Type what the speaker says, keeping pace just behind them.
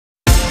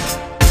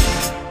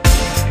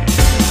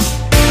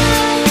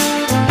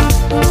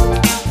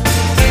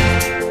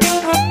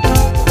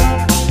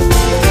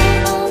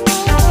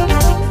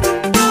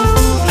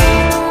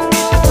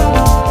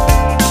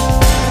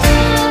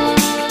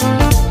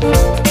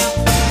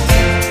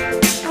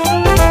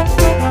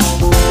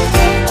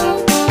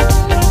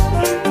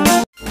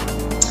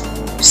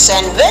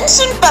and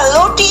Vincent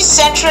Pallotti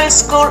Central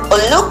School,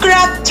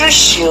 Ulukra,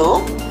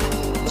 Thrissur,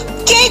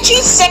 KG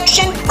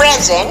section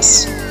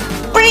presents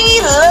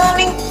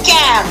pre-learning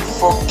camp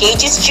for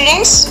KG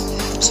students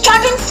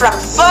starting from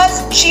 1st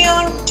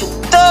June to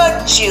 3rd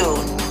June.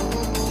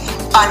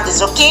 On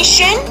this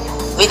occasion,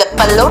 we the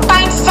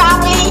Pallottine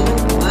family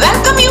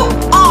welcome you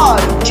all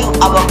to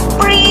our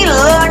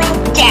pre-learning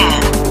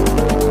camp.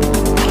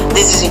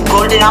 This is a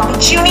golden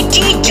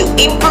opportunity to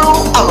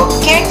improve our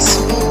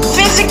kids'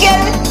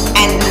 physical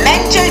and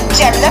mental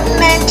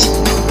development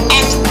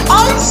and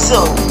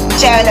also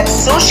develop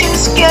social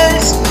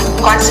skills,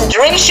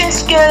 concentration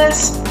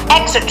skills,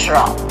 etc.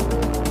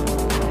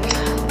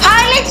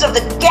 Highlights of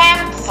the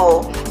camp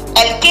for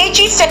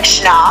LKG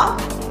section are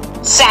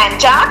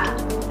sand art,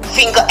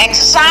 finger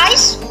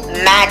exercise,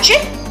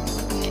 magic,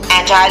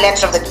 and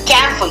highlights of the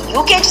camp for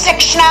UKG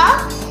section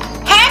are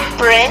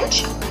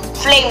handprint,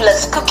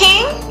 flameless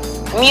cooking,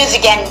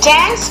 music and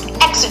dance,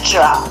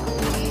 etc.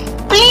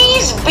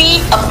 Please be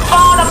a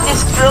part of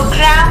this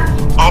program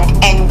and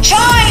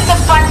enjoy the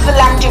fun-filled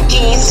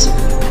activities.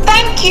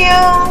 Thank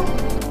you.